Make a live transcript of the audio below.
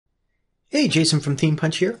Hey, Jason from Theme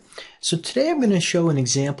Punch here. So today I'm going to show an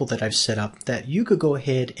example that I've set up that you could go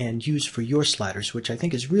ahead and use for your sliders, which I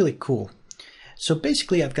think is really cool. So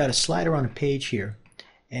basically I've got a slider on a page here,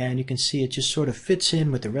 and you can see it just sort of fits in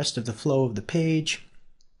with the rest of the flow of the page.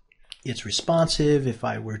 It's responsive if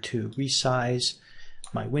I were to resize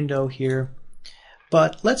my window here.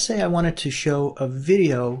 But let's say I wanted to show a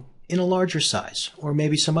video in a larger size, or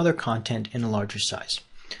maybe some other content in a larger size.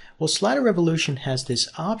 Well, Slider Revolution has this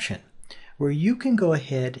option where you can go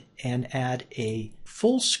ahead and add a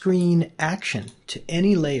full screen action to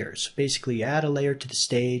any layers. Basically, you add a layer to the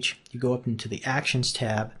stage, you go up into the Actions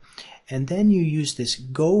tab, and then you use this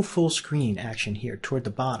Go Full Screen action here toward the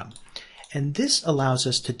bottom. And this allows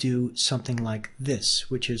us to do something like this,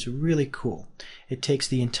 which is really cool. It takes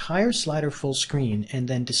the entire slider full screen and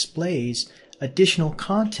then displays additional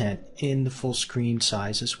content in the full screen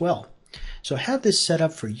size as well. So I have this set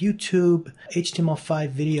up for YouTube, HTML5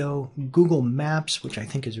 video, Google Maps, which I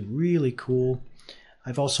think is really cool.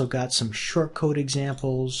 I've also got some shortcode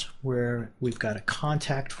examples where we've got a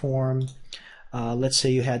contact form. Let's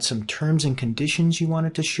say you had some terms and conditions you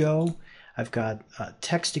wanted to show. I've got a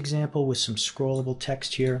text example with some scrollable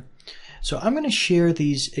text here. So I'm going to share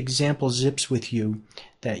these example zips with you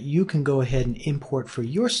that you can go ahead and import for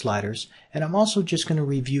your sliders, and I'm also just going to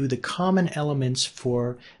review the common elements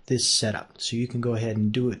for this setup, so you can go ahead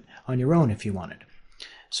and do it on your own if you wanted.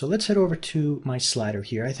 So let's head over to my slider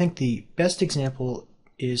here. I think the best example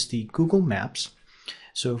is the Google Maps.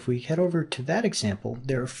 So if we head over to that example,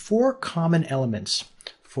 there are 4 common elements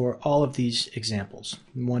for all of these examples.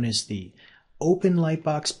 One is the Open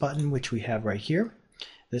Lightbox button, which we have right here.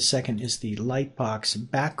 The second is the Lightbox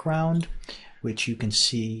background, which you can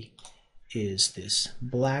see is this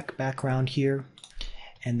black background here.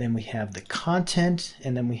 And then we have the content,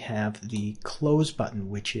 and then we have the close button,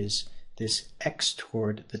 which is this X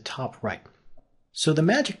toward the top right. So the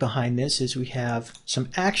magic behind this is we have some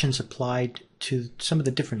actions applied to some of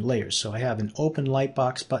the different layers. So I have an Open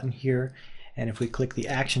Lightbox button here, and if we click the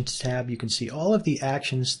Actions tab, you can see all of the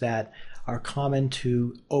actions that are common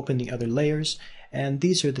to open the other layers. And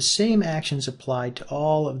these are the same actions applied to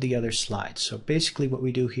all of the other slides. So basically what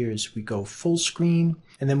we do here is we go full screen,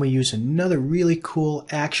 and then we use another really cool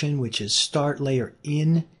action, which is Start Layer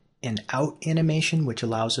In and Out animation, which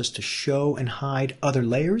allows us to show and hide other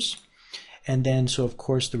layers. And then, so of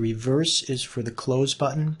course, the reverse is for the Close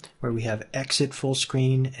button, where we have Exit Full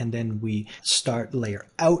Screen, and then we Start Layer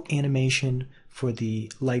Out animation for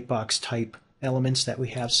the Lightbox type elements that we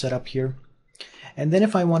have set up here. And then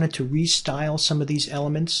if I wanted to restyle some of these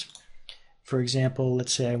elements, for example,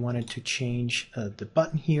 let's say I wanted to change the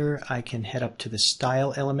button here, I can head up to the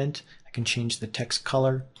Style element, I can change the text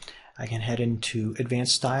color, I can head into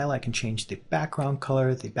Advanced Style, I can change the background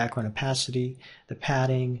color, the background opacity, the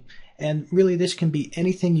padding, and really this can be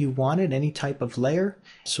anything you wanted, any type of layer.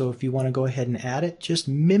 So if you want to go ahead and add it, just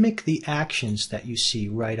mimic the actions that you see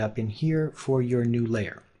right up in here for your new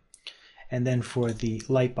layer. And then for the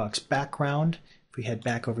Lightbox background, if we head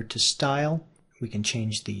back over to Style, we can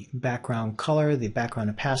change the background color, the background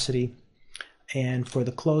opacity. And for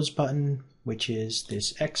the Close button, which is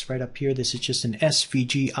this X right up here, this is just an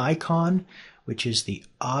SVG icon, which is the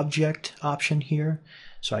Object option here.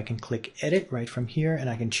 So I can click Edit right from here, and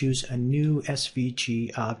I can choose a new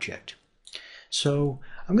SVG object. So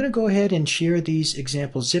I'm going to go ahead and share these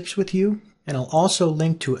example zips with you. And I'll also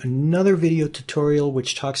link to another video tutorial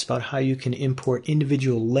which talks about how you can import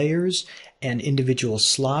individual layers and individual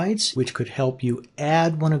slides, which could help you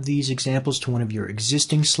add one of these examples to one of your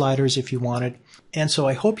existing sliders if you wanted. And so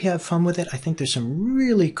I hope you have fun with it. I think there's some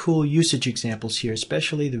really cool usage examples here,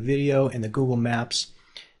 especially the video and the Google Maps.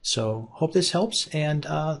 So hope this helps, and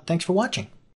thanks for watching.